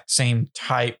exact same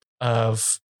type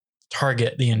of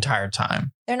target the entire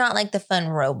time. They're not like the fun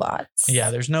robots. Yeah,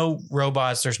 there's no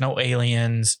robots, there's no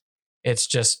aliens. It's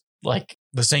just like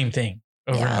the same thing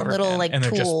over and over little again. like and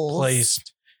they're tools. just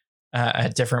placed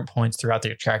at different points throughout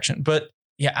the attraction. But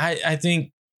yeah, I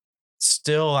think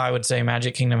still I would say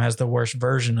Magic Kingdom has the worst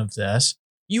version of this.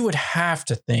 You would have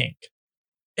to think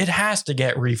it has to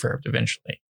get refurbed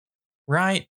eventually,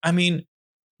 right? I mean,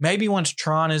 maybe once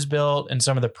Tron is built and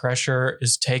some of the pressure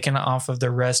is taken off of the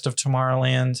rest of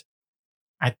Tomorrowland,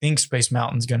 I think Space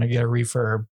Mountain's going to get a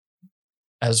refurb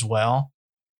as well.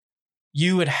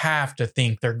 You would have to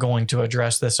think they're going to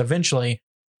address this eventually.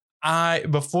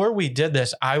 Before we did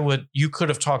this, you could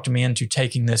have talked me into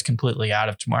taking this completely out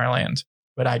of Tomorrowland,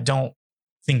 but I don't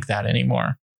think that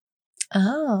anymore.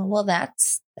 Oh, well,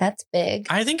 that's big.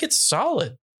 I think it's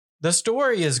solid. The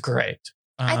story is great.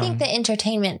 I think the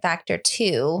entertainment factor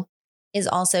too is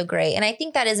also great. And I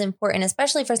think that is important,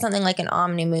 especially for something like an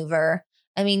Omnimover.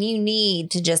 I mean, you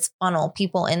need to just funnel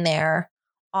people in there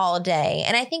all day.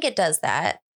 And I think it does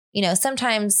that. You know,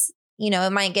 sometimes, you know,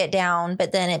 it might get down,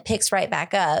 but then it picks right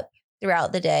back up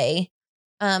throughout the day.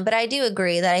 But I do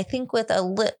agree that I think with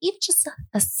even just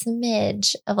a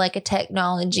smidge of like a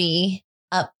technology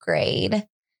upgrade,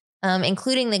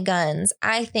 including the guns,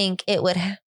 I think it would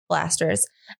blasters.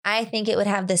 I think it would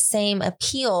have the same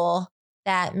appeal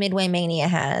that Midway Mania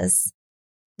has.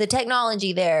 The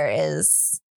technology there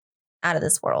is out of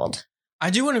this world. I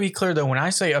do want to be clear though, when I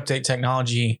say update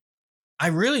technology, I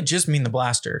really just mean the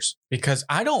blasters, because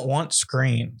I don't want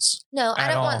screens. No, I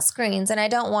don't want screens, and I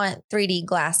don't want 3D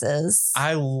glasses.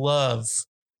 I love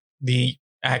the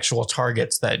actual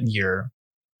targets that you're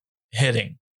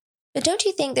hitting. But don't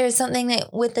you think there's something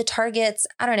that with the targets,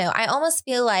 I don't know, I almost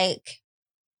feel like,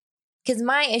 because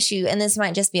my issue, and this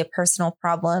might just be a personal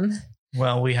problem.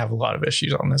 Well, we have a lot of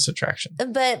issues on this attraction.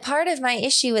 But part of my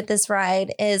issue with this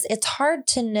ride is it's hard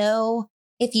to know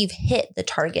if you've hit the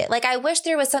target. Like, I wish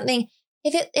there was something,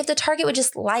 if the target would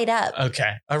just light up.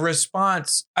 Okay. A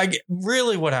response.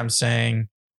 Really what I'm saying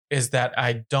is that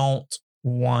I don't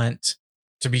want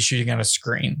to be shooting at a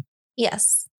screen.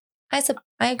 Yes. I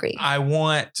agree. I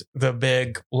want the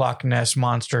big Loch Ness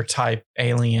monster type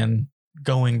alien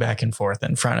going back and forth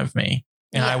in front of me.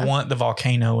 And I want the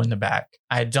volcano in the back.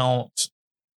 I don't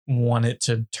want it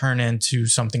to turn into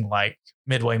something like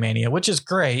Midway Mania, which is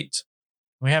great.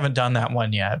 We haven't done that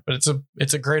one yet, but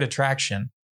it's a great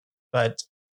attraction. But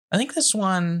I think this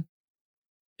one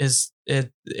it's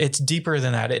deeper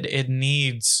than that. It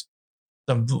needs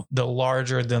the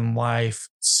larger than life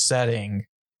setting,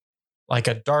 like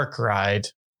a dark ride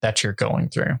that you're going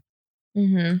through.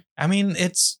 Mm-hmm. I mean,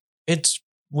 it's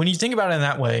when you think about it in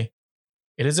that way,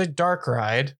 it is a dark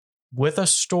ride with a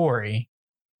story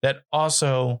that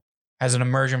also has an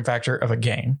immersion factor of a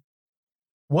game.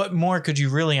 What more could you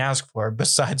really ask for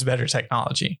besides better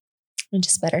technology?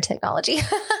 Just better technology.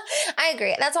 I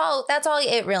agree. That's all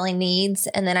it really needs.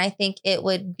 And then I think it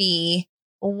would be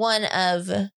one of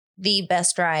the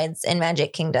best rides in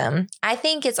Magic Kingdom. I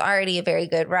think it's already a very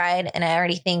good ride, and I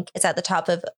already think it's at the top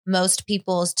of most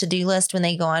people's to-do list when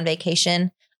they go on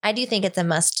vacation. I do think it's a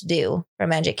must-do for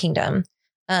Magic Kingdom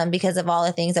because of all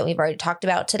the things that we've already talked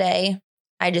about today.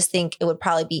 I just think it would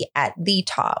probably be at the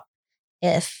top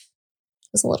if it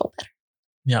was a little better.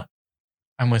 Yeah,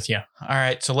 I'm with you. All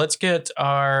right, so let's get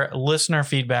our listener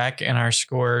feedback and our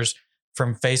scores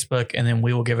from Facebook, and then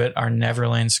we will give it our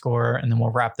Neverland score, and then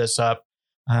we'll wrap this up.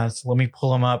 So let me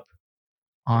pull them up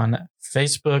on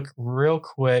Facebook real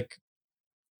quick.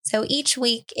 So each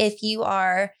week, if you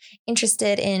are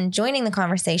interested in joining the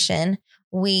conversation,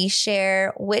 we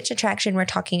share which attraction we're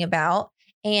talking about.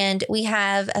 And we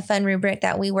have a fun rubric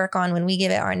that we work on when we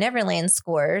give it our Neverland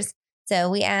scores. So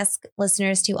we ask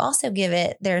listeners to also give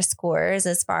it their scores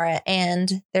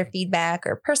and their feedback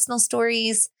or personal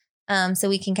stories. So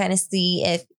we can kind of see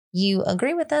if you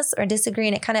agree with us or disagree,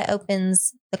 and it kind of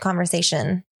opens the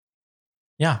conversation.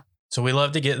 Yeah. So we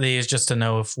love to get these just to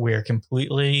know if we're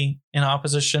completely in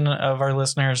opposition of our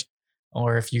listeners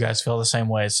or if you guys feel the same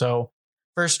way. So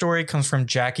first story comes from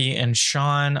Jackie and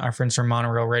Sean, our friends from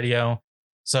Monorail Radio.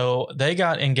 So they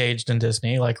got engaged in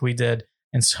Disney like we did.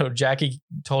 And so Jackie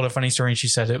told a funny story, and she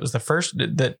said it was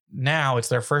now it's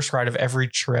their first ride of every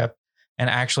trip. And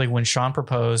actually, when Sean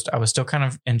proposed, I was still kind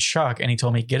of in shock. And he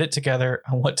told me, get it together.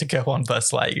 I want to go on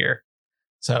Buzz Lightyear.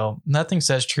 So nothing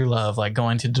says true love like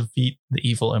going to defeat the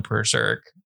evil Emperor Zurg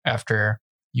after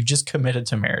you've just committed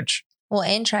to marriage. Well,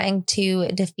 and trying to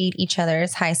defeat each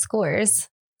other's high scores.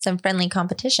 Some friendly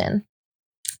competition.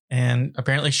 And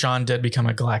apparently Sean did become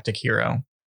a galactic hero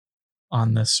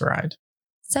on this ride.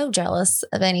 So jealous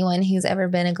of anyone who's ever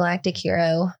been a galactic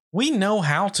hero. We know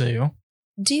how to.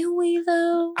 Do we,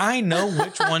 though? I know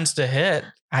which ones to hit.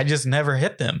 I just never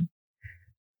hit them.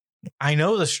 I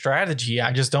know the strategy.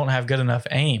 I just don't have good enough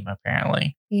aim,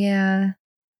 apparently. Yeah.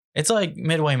 It's like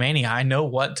Midway Mania. I know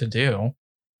what to do.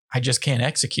 I just can't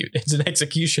execute. It's an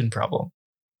execution problem.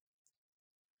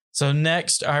 So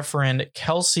next, our friend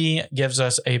Kelsey gives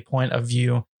us a point of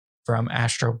view from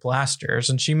Astro Blasters.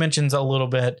 And she mentions a little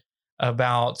bit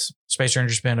about Space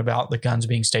Ranger Spin, about the guns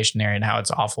being stationary and how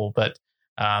it's awful. But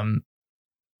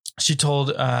she told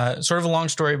sort of a long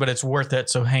story, but it's worth it.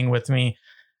 So hang with me.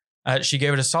 She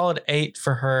gave it a solid 8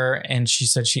 for her, and she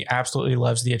said she absolutely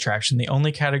loves the attraction. The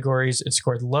only categories it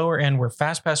scored lower in were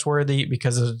Fast Pass worthy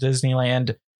because as a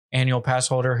Disneyland annual pass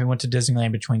holder who went to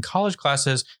Disneyland between college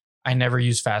classes, I never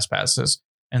used Fast Passes.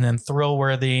 And then thrill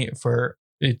worthy for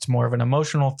it's more of an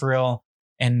emotional thrill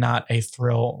and not a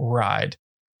thrill ride.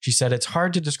 She said it's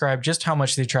hard to describe just how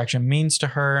much the attraction means to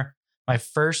her. My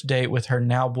first date with her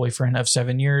now boyfriend of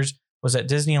 7 years was at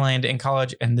Disneyland in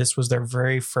college, and this was their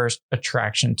very first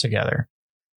attraction together.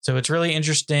 So it's really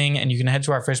interesting, and you can head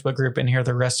to our Facebook group and hear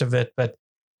the rest of it, but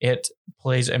it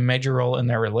plays a major role in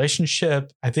their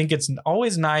relationship. I think it's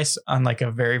always nice on like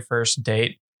a very first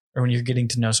date or when you're getting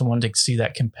to know someone to see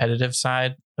that competitive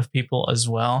side of people as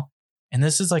well. And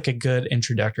this is like a good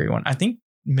introductory one. I think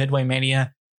Midway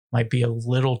Mania might be a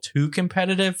little too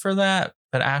competitive for that,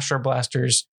 but Astro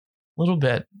Blasters, a little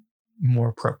bit more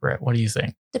appropriate. What do you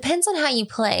think? Depends on how you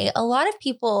play. A lot of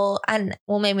people, and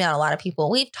well, maybe not a lot of people,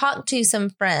 we've talked to some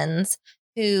friends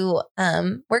who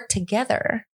work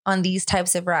together on these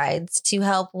types of rides to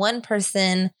help one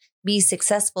person be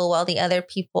successful while the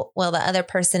other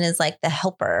person is like the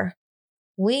helper.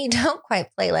 We don't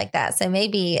quite play like that. So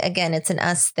maybe, again, it's an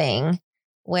us thing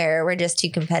where we're just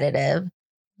too competitive.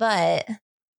 But I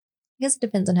guess it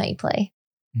depends on how you play.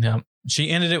 Yeah. She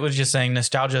ended it with just saying,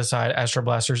 nostalgia aside, Astro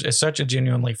Blasters is such a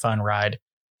genuinely fun ride.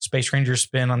 Space Ranger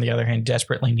Spin, on the other hand,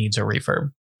 desperately needs a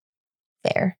refurb.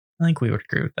 Fair. I think we would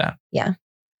agree with that. Yeah.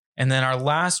 And then our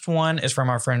last one is from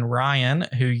our friend Ryan,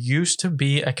 who used to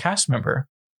be a cast member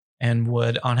and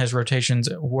would, on his rotations,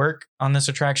 work on this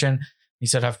attraction. He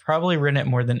said, I've probably ridden it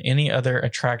more than any other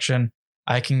attraction.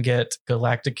 I can get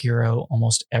Galactic Hero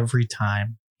almost every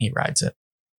time he rides it.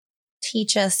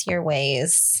 Teach us your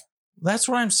ways. That's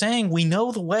what I'm saying. We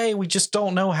know the way. We just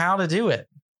don't know how to do it.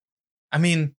 I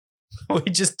mean, we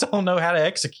just don't know how to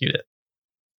execute it.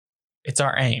 It's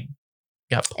our aim.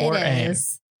 Got poor aim.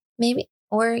 Maybe,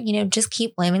 or, just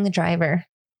keep blaming the driver.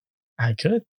 I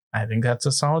could. I think that's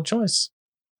a solid choice.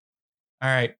 All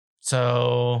right.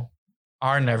 So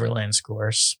our Neverland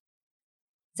scores.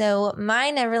 So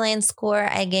my Neverland score,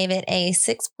 I gave it a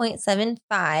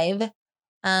 6.75.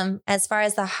 As far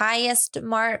as the highest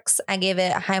marks, I gave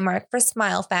it a high mark for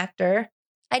smile factor.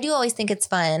 I do always think it's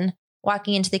fun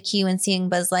walking into the queue and seeing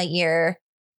Buzz Lightyear,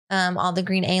 all the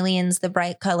green aliens, the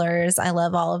bright colors. I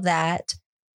love all of that.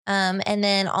 And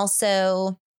then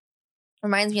also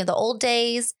reminds me of the old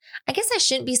days. I guess I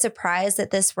shouldn't be surprised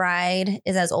that this ride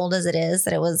is as old as it is,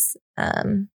 that it was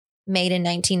made in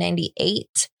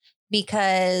 1998,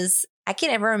 because I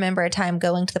can't ever remember a time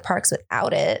going to the parks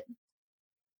without it.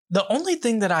 The only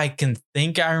thing that I can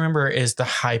think I remember is the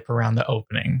hype around the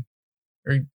opening,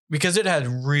 because it had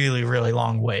really, really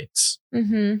long waits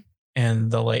in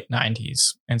the late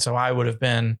 90s. And so I would have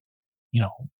been,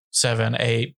 7,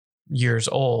 8 years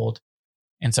old.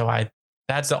 And so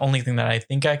that's the only thing that I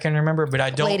think I can remember, but I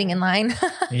don't. Waiting in line.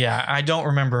 Yeah, I don't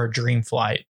remember Dream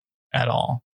Flight at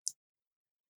all.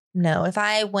 No, if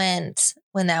I went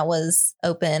when that was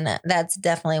open, that's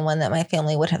definitely one that my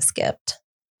family would have skipped.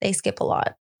 They skip a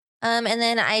lot. And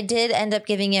then I did end up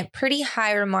giving it pretty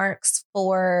high remarks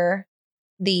for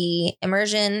the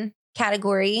immersion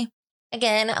category.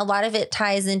 Again, a lot of it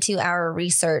ties into our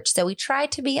research. So we try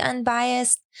to be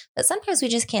unbiased, but sometimes we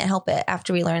just can't help it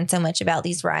after we learn so much about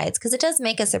these rides, because it does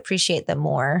make us appreciate them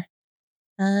more.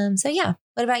 So yeah.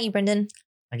 What about you, Brendan?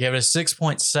 I gave it a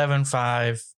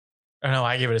 6.75. Oh, no,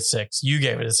 I gave it a 6. You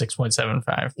gave it a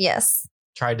 6.75. Yes.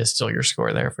 Tried to steal your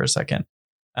score there for a second.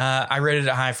 I rated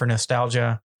it high for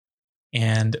nostalgia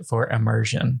and for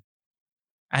immersion.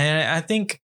 And I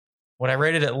think what I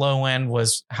rated at low end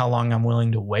was how long I'm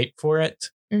willing to wait for it.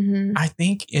 Mm-hmm. I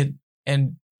think it,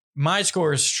 and my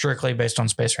score is strictly based on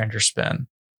Space Ranger Spin.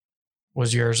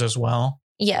 Was yours as well?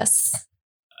 Yes.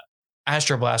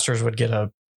 Astro Blasters would get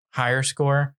a higher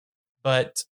score,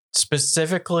 but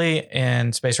specifically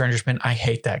in Space Ranger Spin, I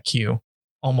hate that queue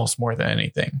almost more than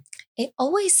anything. It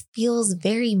always feels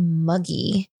very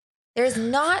muggy. There's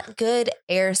not good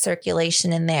air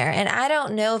circulation in there. And I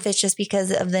don't know if it's just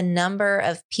because of the number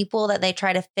of people that they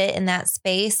try to fit in that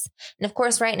space. And of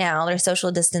course, right now there's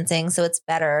social distancing, so it's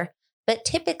better. But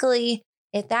typically,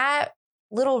 if that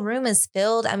little room is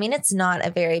filled, I mean, it's not a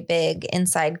very big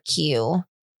inside queue.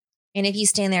 And if you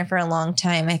stand there for a long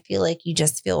time, I feel like you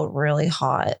just feel really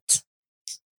hot.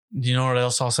 Do you know what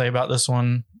else I'll say about this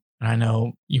one? And I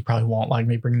know you probably won't like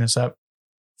me bringing this up.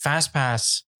 Fast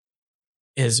Pass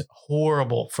is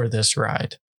horrible for this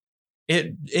ride.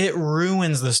 It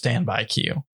ruins the standby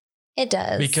queue. It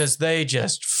does. Because they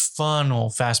just funnel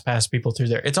Fast Pass people through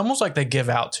there. It's almost like they give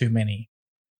out too many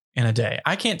in a day.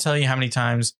 I can't tell you how many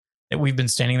times that we've been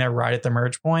standing there right at the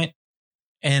merge point,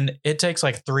 and it takes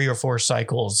like 3 or 4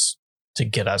 cycles to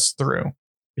get us through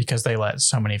because they let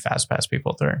so many Fast Pass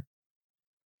people through.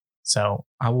 So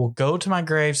I will go to my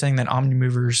grave saying that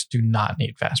Omnimovers do not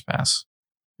need Fast Pass.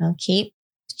 I'll keep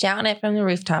shouting it from the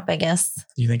rooftop, I guess.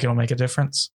 Do you think it'll make a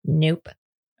difference? Nope.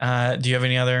 Do you have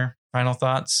any other final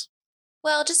thoughts?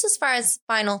 Well, just as far as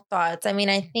final thoughts, I mean,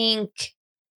 I think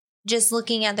just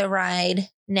looking at the ride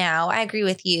now, I agree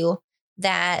with you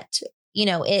that, you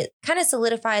know, it kind of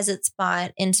solidifies its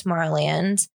spot in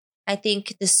Tomorrowland. I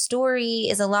think the story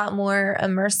is a lot more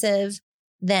immersive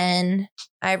than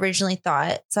I originally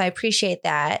thought. So I appreciate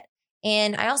that.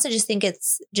 And I also just think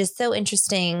it's just so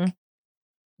interesting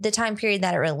the time period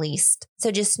that it released. So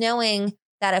just knowing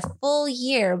that a full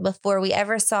year before we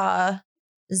ever saw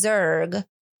Zurg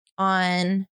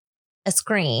on a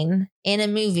screen in a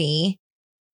movie,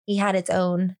 he had its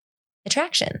own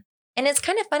attraction. And it's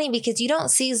kind of funny because you don't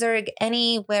see Zurg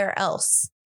anywhere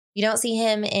else. You don't see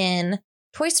him in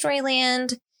Toy Story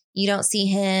Land. You don't see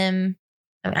him.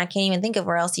 I mean, I can't even think of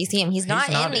where else you see him. He's not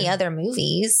in the other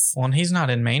movies. Well, and he's not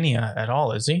in Mania at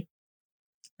all, is he?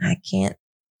 I can't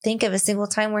think of a single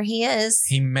time where he is.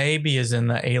 He maybe is in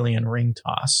the Alien Ring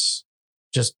Toss.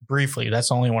 Just briefly. That's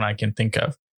the only one I can think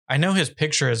of. I know his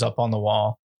picture is up on the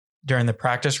wall during the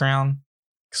practice round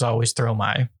because I always throw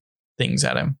my things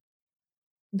at him.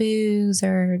 Boo,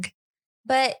 Zurg.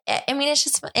 But I mean,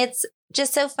 it's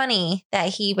just so funny that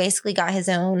he basically got his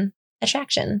own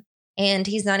attraction and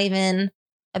he's not even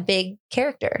a big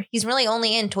character. He's really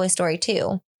only in Toy Story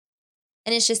 2.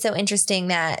 And it's just so interesting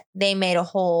that they made a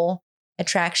whole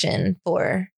attraction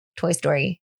for Toy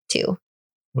Story 2.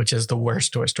 Which is the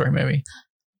worst Toy Story movie.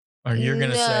 Or you're going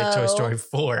to say Toy Story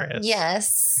 4 is.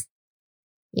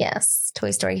 Yes.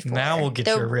 Toy Story 4. Now we'll get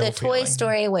your real The Toy feeling.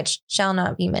 Story, which shall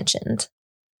not be mentioned.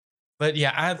 But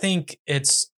yeah, I think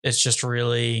it's just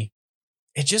really,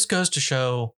 it just goes to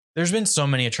show there's been so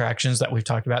many attractions that we've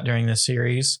talked about during this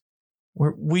series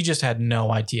where we just had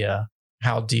no idea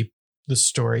how deep the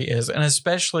story is. And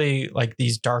especially like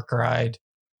these dark ride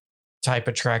type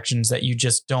attractions that you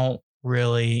just don't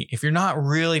really, if you're not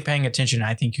really paying attention,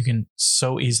 I think you can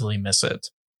so easily miss it.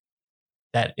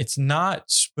 That it's not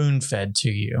spoon fed to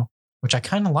you, which I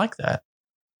kind of like that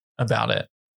about it.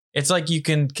 It's like you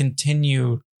can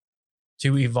continue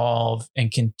to evolve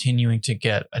and continuing to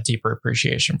get a deeper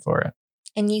appreciation for it.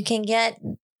 And you can get,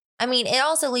 I mean, it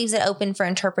also leaves it open for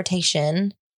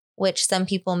interpretation, which some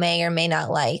people may or may not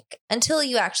like until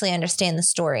you actually understand the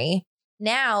story.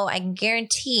 Now, I can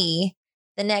guarantee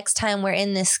the next time we're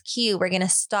in this queue, we're going to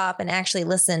stop and actually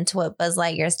listen to what Buzz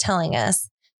Lightyear is telling us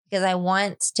because I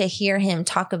want to hear him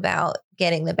talk about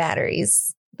getting the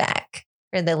batteries back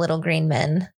for the little green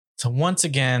men. So once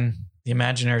again, the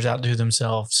Imagineers outdo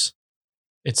themselves.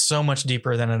 It's so much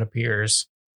deeper than it appears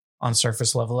on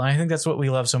surface level. And I think that's what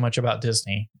we love so much about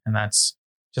Disney. And that's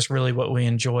just really what we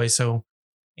enjoy. So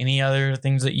any other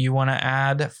things that you want to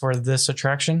add for this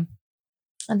attraction?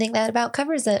 I think that about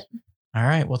covers it. All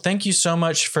right. Well, thank you so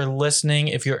much for listening.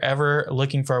 If you're ever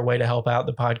looking for a way to help out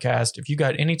the podcast, if you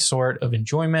got any sort of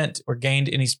enjoyment or gained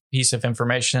any piece of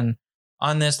information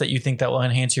on this that you think that will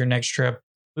enhance your next trip,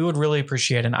 we would really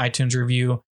appreciate an iTunes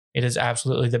review. It is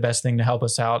absolutely the best thing to help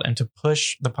us out and to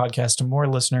push the podcast to more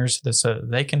listeners so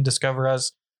they can discover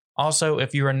us. Also,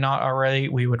 if you are not already,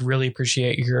 we would really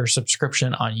appreciate your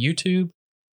subscription on YouTube.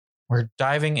 We're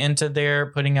diving into there,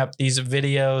 putting up these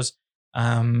videos,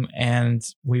 and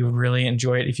we would really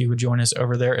enjoy it if you would join us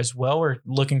over there as well. We're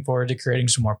looking forward to creating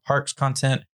some more parks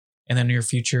content in the near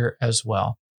future as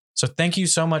well. So thank you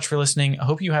so much for listening. I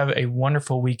hope you have a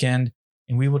wonderful weekend,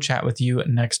 and we will chat with you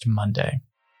next Monday.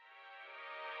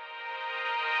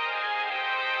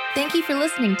 Thank you for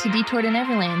listening to Detour to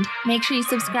Neverland. Make sure you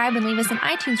subscribe and leave us an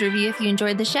iTunes review if you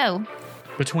enjoyed the show.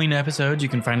 Between episodes, you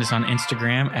can find us on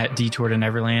Instagram at Detour to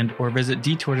Neverland or visit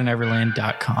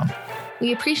detourtoneverland.com.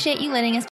 We appreciate you letting us